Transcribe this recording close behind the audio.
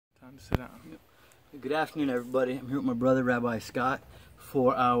down. Sit down. Good afternoon, everybody. I'm here with my brother, Rabbi Scott,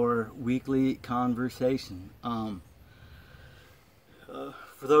 for our weekly conversation. For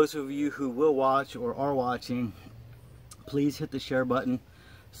those of you who will watch or are watching, please hit the share button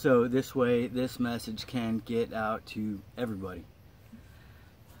so this way this message can get out to everybody.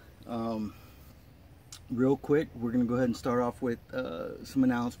 Real quick, we're going to go ahead and start off with some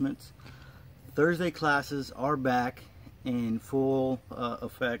announcements. Thursday classes are back in full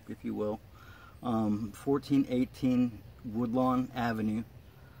effect, if you will. 1418 Woodlawn Avenue.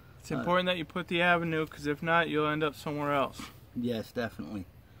 It's important that you put the avenue, because if not, you'll end up somewhere else. Yes, definitely.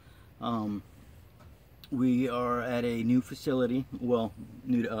 We are at a new facility, well,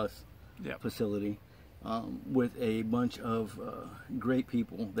 new to us, Yep. facility, with a bunch of great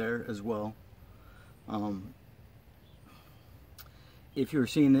people there as well. If you're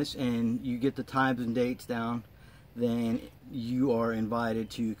seeing this and you get the times and dates down, then you are invited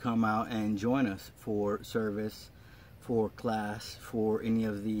to come out and join us for service, for class, for any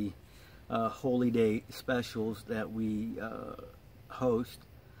of the Holy Day specials that we host.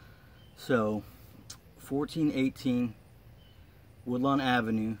 So 1418 Woodlawn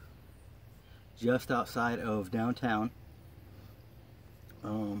Avenue, just outside of downtown.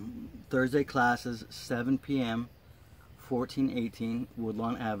 Thursday classes 7 p.m. 1418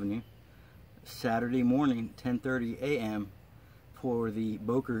 Woodlawn Avenue. Saturday morning 10:30 a.m. for the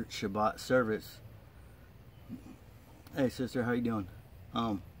Boker Shabbat service. Hey sister, how you doing?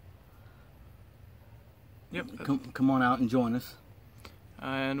 Yep. Come on out and join us.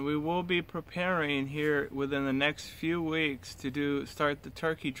 And we will be preparing here within the next few weeks to start the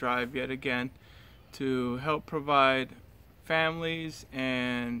turkey drive yet again, to help provide families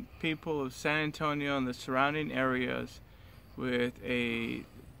and people of San Antonio and the surrounding areas with a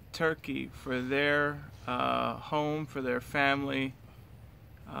turkey for their home, for their family,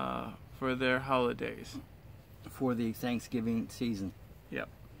 for their holidays. For the Thanksgiving season. Yep.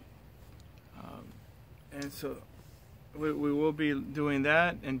 And so we will be doing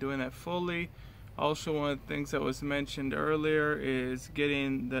that, and doing that fully. Also, one of the things that was mentioned earlier is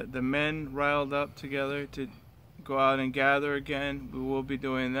getting the men riled up together to go out and gather again. We will be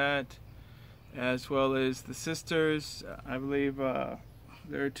doing that, as well as the sisters. I believe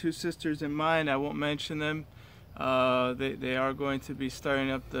there are two sisters in mind. I won't mention them. They are going to be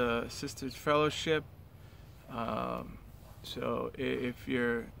starting up the Sisters Fellowship. So if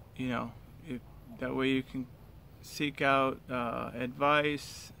you're, if that way you can seek out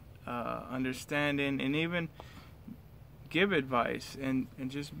advice, understanding, and even give advice, and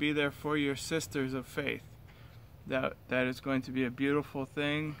just be there for your sisters of faith. That is going to be a beautiful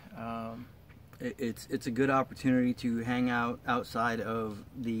thing. It's a good opportunity to hang out outside of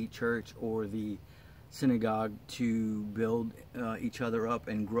the church or the synagogue to build each other up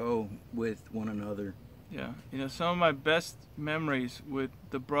and grow with one another. Yeah, some of my best memories with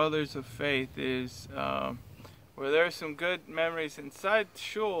the brothers of faith is where there are some good memories inside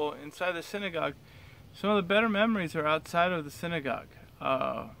shul, inside the synagogue. Some of the better memories are outside of the synagogue.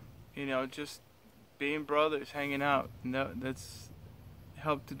 Just being brothers, hanging out. That's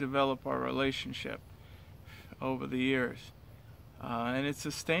helped to develop our relationship over the years. And it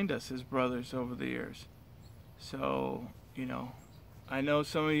sustained us as brothers over the years. So, I know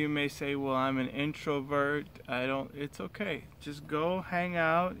some of you may say, well, I'm an introvert. It's okay. Just go hang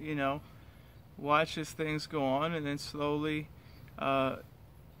out, watch as things go on, and then slowly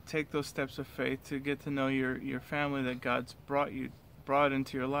take those steps of faith to get to know your family that God's brought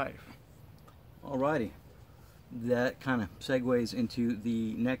into your life. Alrighty. That kind of segues into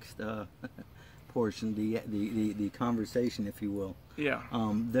the next portion, the conversation, if you will. Yeah.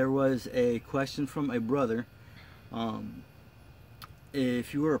 There was a question from a brother.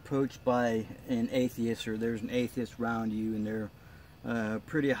 If you were approached by an atheist, or there's an atheist around you, and they're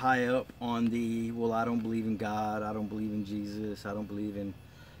pretty high up on well, I don't believe in God, I don't believe in Jesus, I don't believe in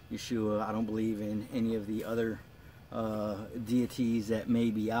Yeshua, I don't believe in any of the other deities that may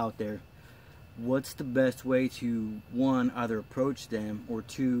be out there, what's the best way to, one, either approach them, or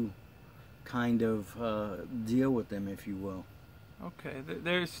two, kind of deal with them, if you will? Okay,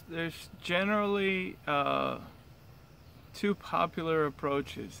 there's generally two popular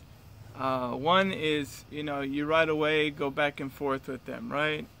approaches. One is, you right away go back and forth with them,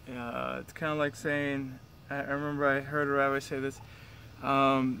 right? It's kind of like saying, I remember I heard a rabbi say this,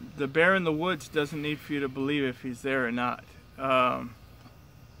 the bear in the woods doesn't need for you to believe if he's there or not.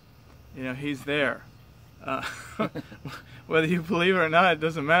 He's there. Whether you believe it or not, it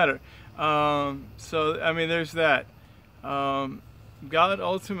doesn't matter. There's that. God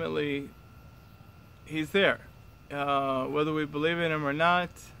ultimately, he's there. Whether we believe in him or not,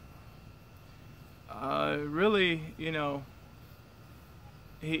 really,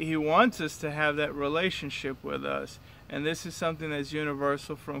 he wants us to have that relationship with us. And this is something that's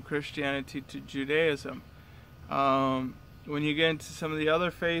universal from Christianity to Judaism. When you get into some of the other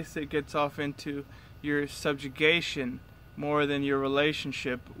faiths, it gets off into your subjugation more than your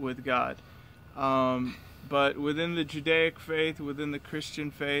relationship with God. But within the Judaic faith, within the Christian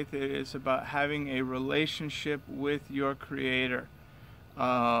faith, it is about having a relationship with your Creator.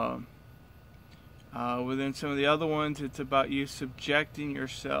 Within some of the other ones, it's about you subjecting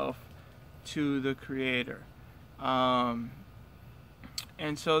yourself to the Creator. And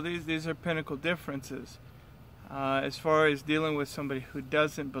so these are pinnacle differences. As far as dealing with somebody who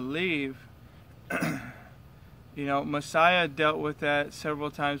doesn't believe, Messiah dealt with that several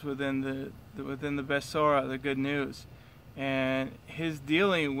times within the Besorah, the Good News, and his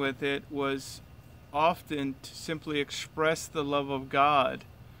dealing with it was often to simply express the love of God,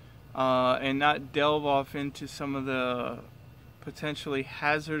 and not delve off into some of the potentially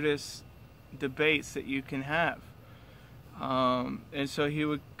hazardous debates that you can have. And so he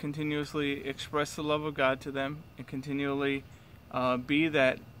would continuously express the love of God to them and continually be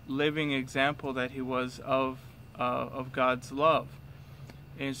that living example that he was of God's love.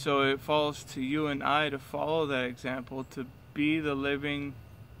 And so it falls to you and I to follow that example, to be the living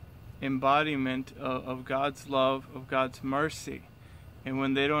embodiment of God's love, of God's mercy. And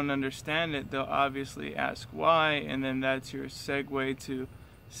when they don't understand it, they'll obviously ask why, and then that's your segue to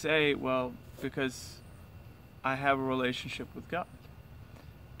say, well, because I have a relationship with God.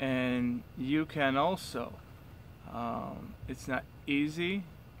 And you can also. It's not easy,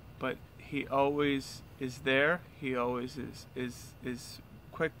 but he always is there. He always is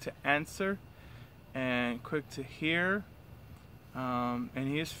quick to answer and quick to hear. And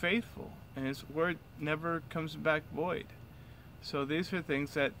he is faithful, and his word never comes back void. So these are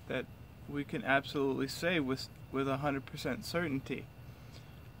things that we can absolutely say with 100% certainty.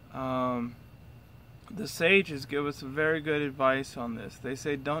 The sages give us very good advice on this. They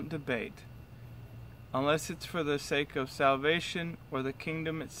say don't debate. Unless it's for the sake of salvation or the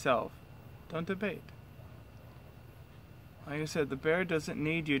kingdom itself, don't debate. Like I said, the bear doesn't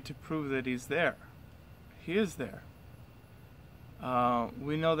need you to prove that he's there. He is there.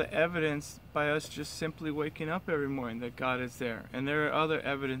 We know the evidence by us just simply waking up every morning that God is there. And there are other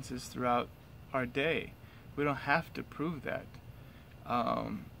evidences throughout our day. We don't have to prove that.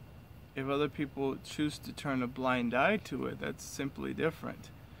 If other people choose to turn a blind eye to it, that's simply different.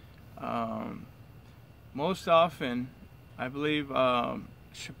 Most often, I believe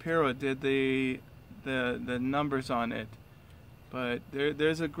Shapiro did the numbers on it, but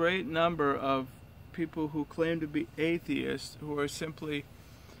there's a great number of people who claim to be atheists who are simply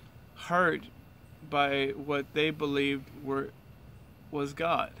hurt by what they believed was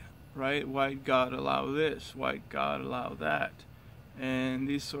God, right? Why'd God allow this? Why'd God allow that? And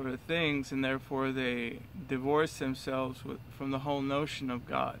these sort of things, and therefore they divorce themselves from the whole notion of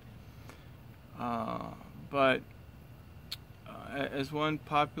God. But as one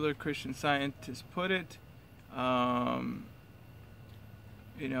popular Christian scientist put it,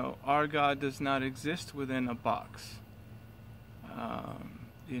 our God does not exist within a box.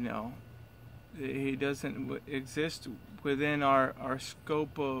 He doesn't exist within our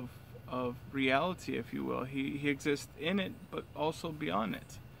scope of reality, if you will. He exists in it, but also beyond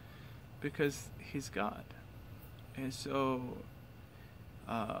it, because he's God. And so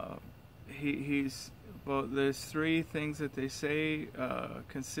there's three things that they say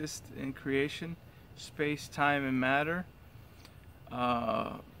consist in creation: space, time, and matter.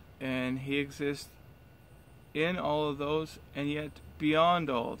 And he exists in all of those, and yet beyond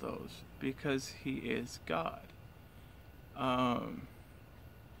all of those, because he is God.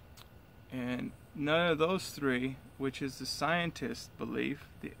 And none of those three, which is the scientist belief,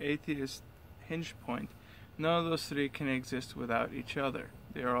 the atheist hinge point, none of those three can exist without each other.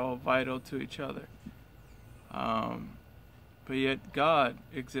 They are all vital to each other. But yet God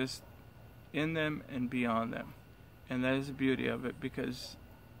exists in them and beyond them. And that is the beauty of it, because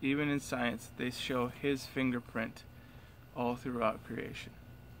even in science, they show his fingerprint all throughout creation.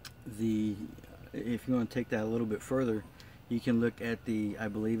 If you want to take that a little bit further, you can look at I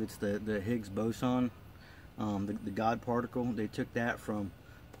believe it's the Higgs boson, the God particle. They took that from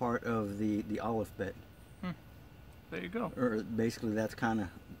part of the Aleph bet. There you go. Or basically, that's kind of,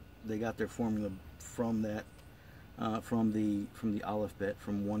 they got their formula from that, from the Aleph bet,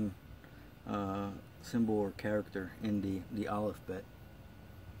 from one symbol or character in the Aleph bet.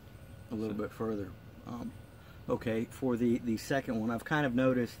 A little bit further. Okay, for the second one, I've kind of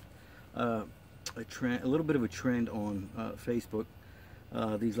noticed a little bit of a trend on Facebook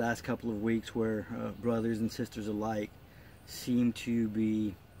these last couple of weeks where brothers and sisters alike seem to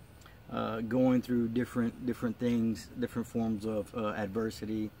be going through different things, different forms of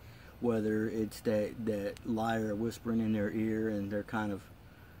adversity, whether it's that liar whispering in their ear and they're kind of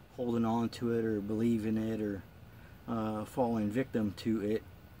holding on to it or believing it or falling victim to it.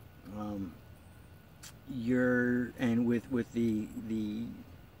 With the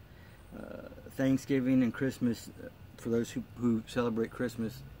Thanksgiving and Christmas, for those who celebrate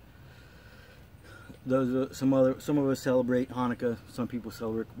Christmas, some of us celebrate Hanukkah. Some people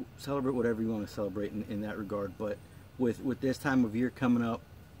celebrate whatever you want to celebrate in that regard. But with this time of year coming up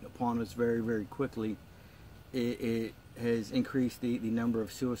upon us very, very quickly, it has increased the number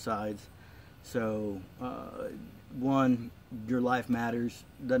of suicides. So one, your life matters.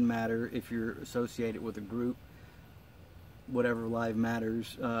 Doesn't matter if you're associated with a group, whatever life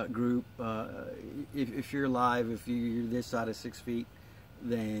matters group. If you're alive, if you're this side of 6 feet,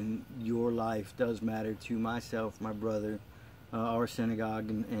 then your life does matter to myself, my brother, our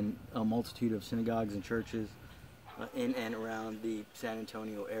synagogue, and a multitude of synagogues and churches in and around the San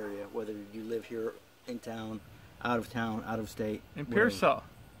Antonio area, whether you live here in town, out of state. In Pearsall.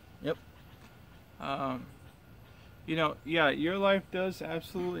 Yep. You know, yeah, your life does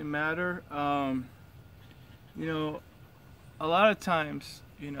absolutely matter. You know, a lot of times,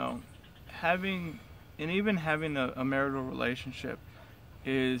 you know, having a marital relationship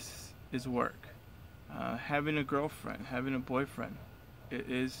is work. Having a girlfriend, having a boyfriend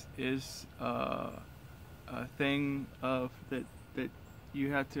is a thing that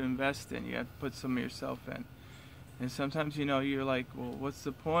you have to invest in. You have to put some of yourself in. And sometimes, you know, you're like, well, what's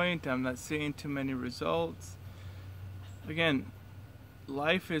the point? I'm not seeing too many results. Again,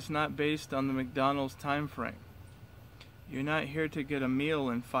 life is not based on the McDonald's time frame. You're not here to get a meal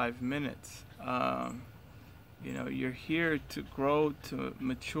in 5 minutes. You know, you're here to grow, to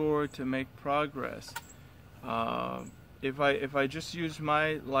mature, to make progress. If I just use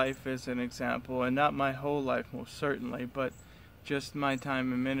my life as an example, and not my whole life most certainly, but just my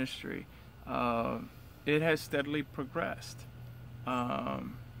time in ministry, it has steadily progressed.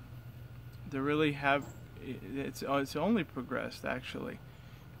 It's only progressed actually.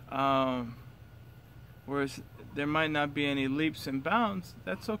 Whereas there might not be any leaps and bounds,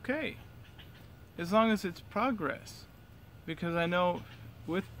 that's okay. As long as it's progress. Because I know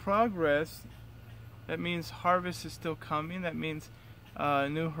with progress, that means harvest is still coming. That means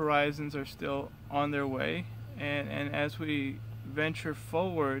new horizons are still on their way. And as we venture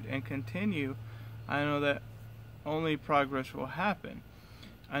forward and continue, I know that only progress will happen.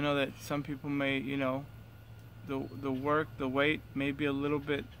 I know that some people may, you know, the work, the weight may be a little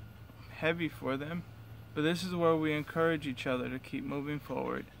bit heavy for them. But this is where we encourage each other to keep moving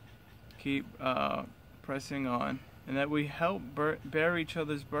forward, keep pressing on, and that we help bear each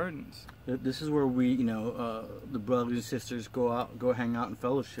other's burdens. This is where we, you know, the brothers and sisters go hang out in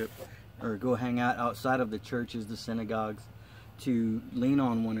fellowship, or go hang out outside of the churches, the synagogues, to lean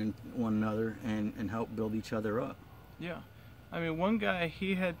on one another and help build each other up. Yeah, I mean, one guy,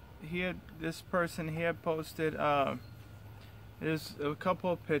 he had posted. There's a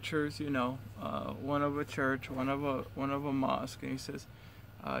couple of pictures, you know, one of a church, one of a mosque, and he says,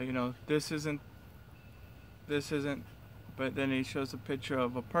 you know, this isn't, but then he shows a picture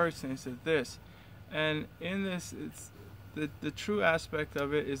of a person. He says this, and in this, it's the true aspect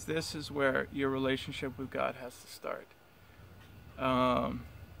of it is this is where your relationship with God has to start.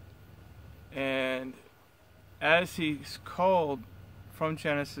 And as He's called from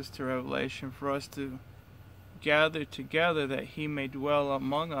Genesis to Revelation for us to gather together that He may dwell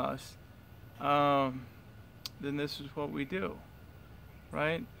among us, then this is what we do,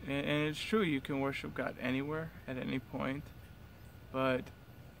 right? And it's true, you can worship God anywhere, at any point, but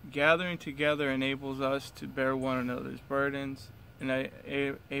gathering together enables us to bear one another's burdens, and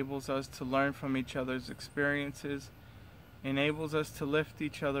enables us to learn from each other's experiences, enables us to lift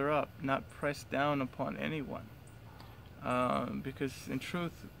each other up, not press down upon anyone, because in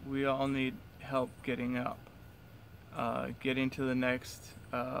truth, we all need help getting up. Getting to the next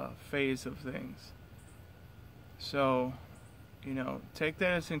phase of things. So, you know, take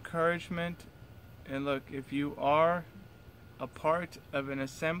that as encouragement. And look, if you are a part of an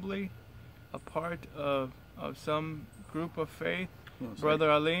assembly, a part of some group of faith,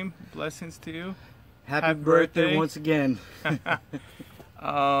 Brother Alim, blessings to you. Happy birthday once again.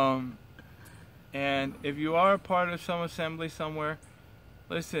 And if you are a part of some assembly somewhere,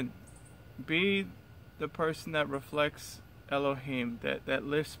 listen, be the person that reflects Elohim, that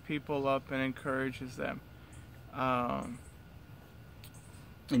lifts people up and encourages them. And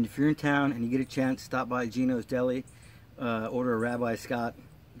if you're in town and you get a chance, stop by Gino's Deli. order a Rabbi Scott.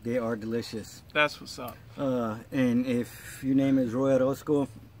 They are delicious. That's what's up. And if your name is Roy Orozco,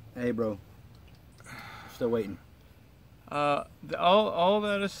 hey bro, still waiting. All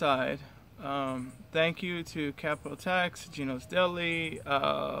that aside, thank you to Capital Tax, Gino's Deli,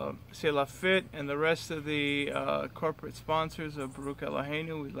 C'est La Fit, and the rest of the corporate sponsors of Baruch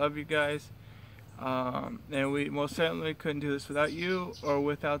Eloheinu. We love you guys. And we most certainly couldn't do this without you or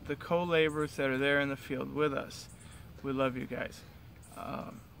without the co-laborers that are there in the field with us. We love you guys.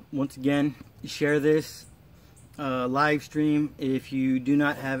 Once again, share this live stream. If you do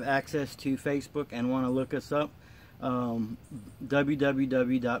not have access to Facebook and want to look us up,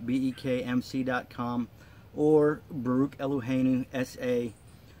 www.bekmc.com or Baruch Eloheinu SA,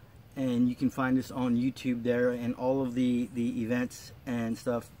 and you can find us on YouTube there, and all of the events and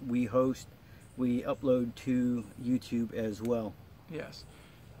stuff we host, we upload to YouTube as well. Yes.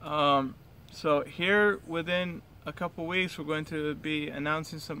 So here within a couple weeks, we're going to be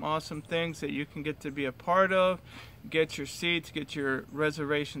announcing some awesome things that you can get to be a part of. Get your seats, get your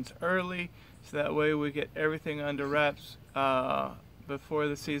reservations early, so that way we get everything under wraps before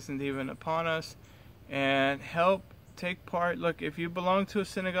the season's even upon us, and help take part. Look, if you belong to a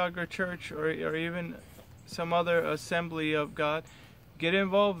synagogue or church or even some other assembly of God, get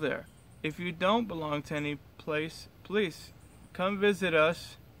involved there. If you don't belong to any place, please come visit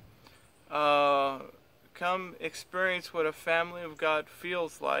us. Come experience what a family of God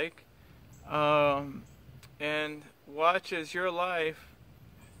feels like, and watch as your life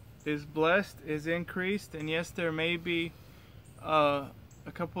is blessed, is increased, and yes, there may be a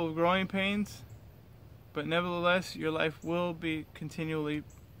couple of growing pains, but nevertheless, your life will be continually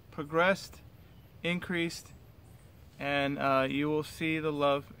progressed, increased, and you will see the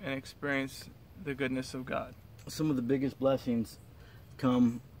love and experience the goodness of God. Some of the biggest blessings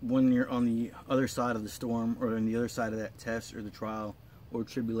come when you're on the other side of the storm, or on the other side of that test or the trial or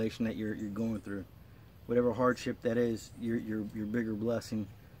tribulation that you're going through. Whatever hardship that is, your bigger blessing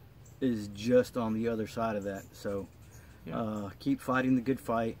is just on the other side of that. So keep fighting the good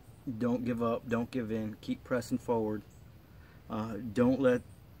fight. Don't give up. Don't give in. Keep pressing forward. Don't let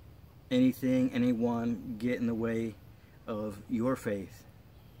anything, anyone get in the way of your faith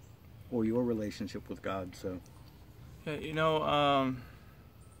or your relationship with God. So yeah, you know,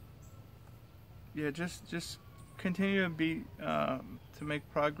 yeah, just continue to be to make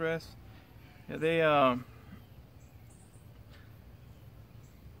progress. Yeah,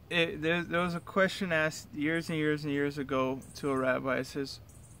 there was a question asked years and years and years ago to a rabbi. It says,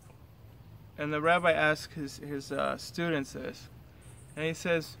 and the rabbi asked his students this, and he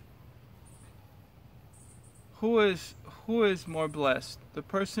says, who is more blessed, the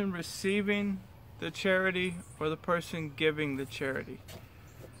person receiving the charity or the person giving the charity?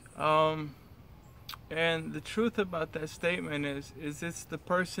 And the truth about that statement is it's the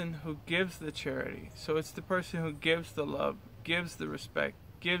person who gives the charity. So it's the person who gives the love, gives the respect,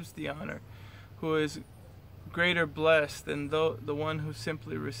 gives the honor, who is greater blessed than the one who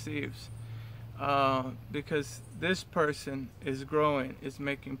simply receives. Because this person is growing, is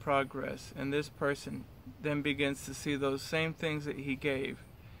making progress, and this person then begins to see those same things that he gave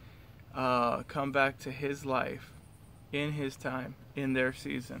come back to his life, in his time, in their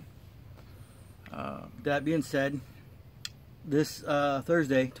season. That being said, this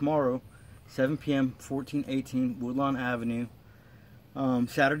Thursday, tomorrow, 7 p.m., 1418 Woodlawn Avenue.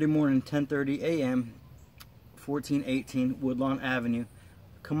 Saturday morning, 10:30 a.m., 1418 Woodlawn Avenue.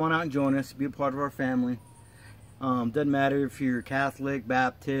 Come on out and join us. Be a part of our family. Doesn't matter if you're Catholic,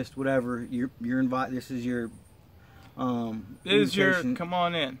 Baptist, whatever. You're invited. This is your come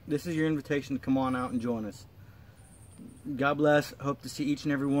on in. This is your invitation to come on out and join us. God bless. Hope to see each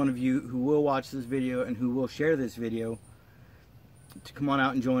and every one of you who will watch this video and who will share this video to come on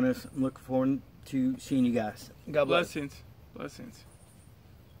out and join us. I'm looking forward to seeing you guys. God bless. Blessings. Blessings.